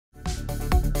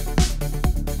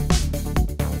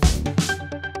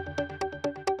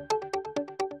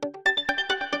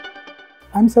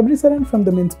I'm Sabri Saran from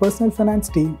the Mint's personal finance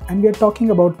team, and we are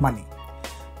talking about money.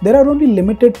 There are only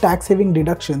limited tax-saving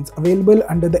deductions available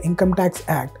under the Income Tax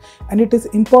Act, and it is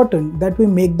important that we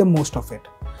make the most of it.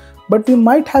 But we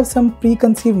might have some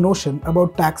preconceived notion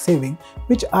about tax saving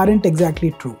which aren't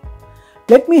exactly true.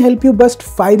 Let me help you bust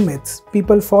 5 myths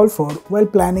people fall for while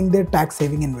planning their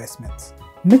tax-saving investments.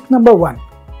 Myth number 1.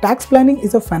 Tax planning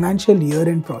is a financial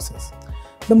year-end process.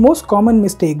 The most common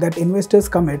mistake that investors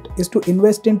commit is to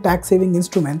invest in tax-saving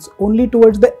instruments only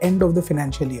towards the end of the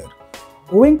financial year.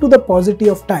 Owing to the paucity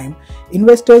of time,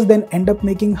 investors then end up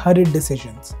making hurried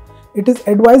decisions. It is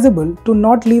advisable to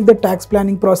not leave the tax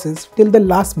planning process till the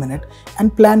last minute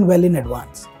and plan well in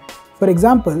advance. For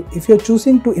example, if you're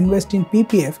choosing to invest in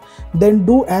PPF, then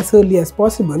do as early as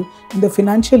possible in the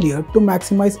financial year to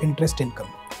maximize interest income.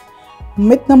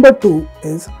 Myth number 2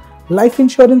 is life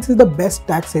insurance is the best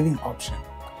tax-saving option.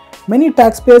 Many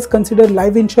taxpayers consider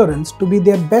life insurance to be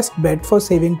their best bet for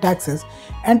saving taxes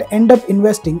and end up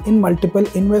investing in multiple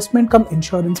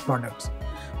investment-cum-insurance products.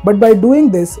 But by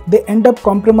doing this, they end up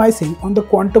compromising on the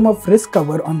quantum of risk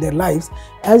cover on their lives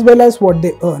as well as what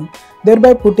they earn,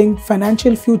 thereby putting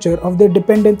financial future of their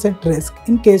dependents at risk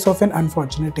in case of an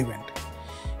unfortunate event.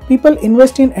 People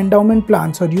invest in endowment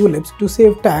plans or ULIPs to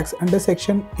save tax under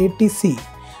Section 80C.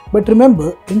 But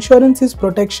remember, insurance is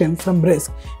protection from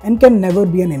risk and can never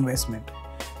be an investment.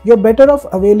 You're better off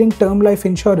availing term life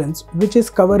insurance, which is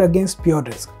cover against pure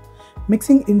risk.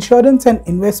 Mixing insurance and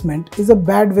investment is a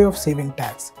bad way of saving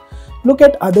tax. Look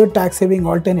at other tax-saving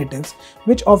alternatives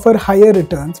which offer higher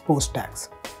returns post-tax.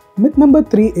 Myth number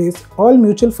 3 is all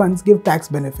mutual funds give tax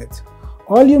benefits.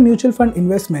 All your mutual fund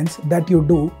investments that you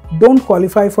do don't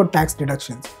qualify for tax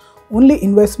deductions. Only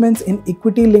investments in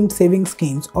equity-linked savings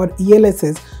schemes or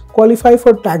ELSs qualify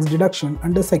for tax deduction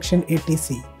under Section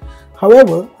 80C.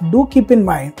 However, do keep in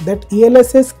mind that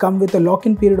ELSs come with a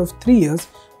lock-in period of 3 years,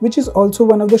 which is also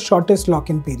one of the shortest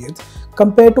lock-in periods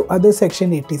compared to other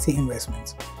Section 80C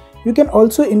investments. You can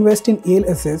also invest in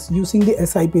ELSs using the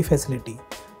SIP facility.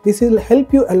 This will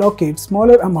help you allocate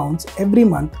smaller amounts every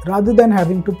month rather than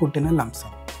having to put in a lump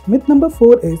sum. Myth number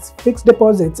 4 is fixed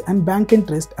deposits and bank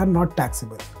interest are not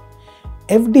taxable.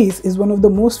 FDs is one of the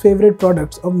most favorite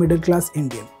products of middle-class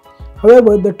Indian.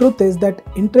 However, the truth is that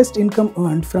interest income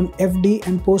earned from FD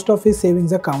and post office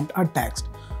savings account are taxed.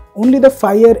 Only the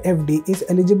 5-year FD is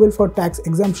eligible for tax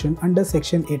exemption under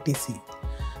Section 80C.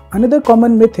 Another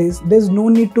common myth is there's no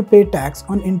need to pay tax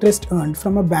on interest earned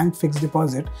from a bank fixed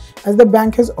deposit as the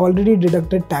bank has already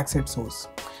deducted tax at source.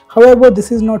 However,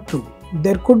 this is not true.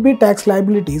 There could be tax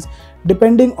liabilities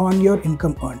depending on your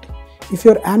income earned. If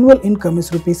your annual income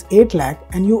is Rs 8 lakh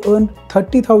and you earn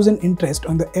 30,000 interest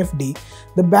on the FD,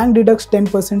 the bank deducts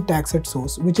 10% tax at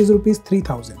source, which is Rs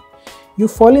 3,000. You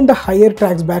fall in the higher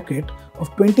tax bracket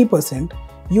of 20%,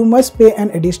 you must pay an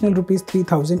additional Rs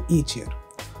 3,000 each year.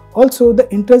 Also, the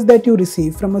interest that you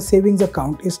receive from a savings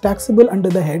account is taxable under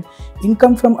the head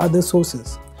Income from Other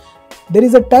Sources. There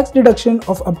is a tax deduction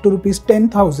of up to Rs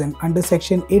 10,000 under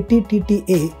Section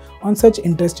 80TTA on such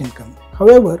interest income.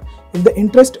 However, if the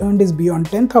interest earned is beyond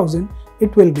 10,000,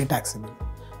 it will be taxable.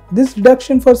 This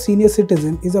deduction for senior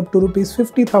citizen is up to Rs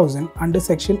 50,000 under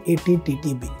Section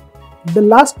 80TTB. The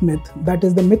last myth, that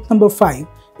is the myth number 5,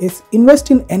 is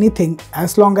invest in anything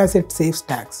as long as it saves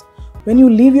tax. When you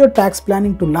leave your tax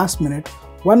planning to last minute,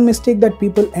 one mistake that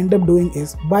people end up doing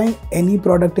is buying any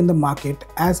product in the market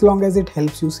as long as it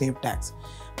helps you save tax.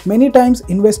 Many times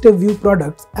investors view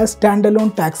products as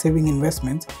standalone tax-saving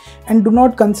investments and do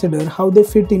not consider how they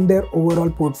fit in their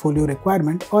overall portfolio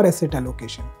requirement or asset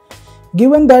allocation.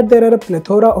 Given that there are a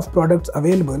plethora of products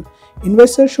available,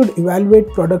 investors should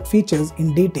evaluate product features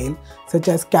in detail such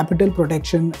as capital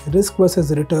protection, risk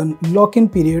versus return, lock-in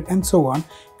period and so on,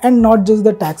 and not just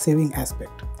the tax-saving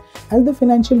aspect. As the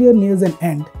financial year nears an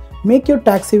end, make your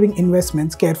tax-saving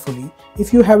investments carefully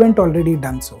if you haven't already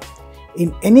done so.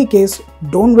 In any case,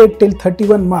 don't wait till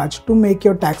 31 March to make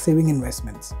your tax-saving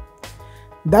investments.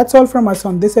 That's all from us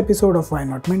on this episode of Why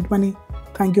Not Mint Money.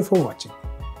 Thank you for watching.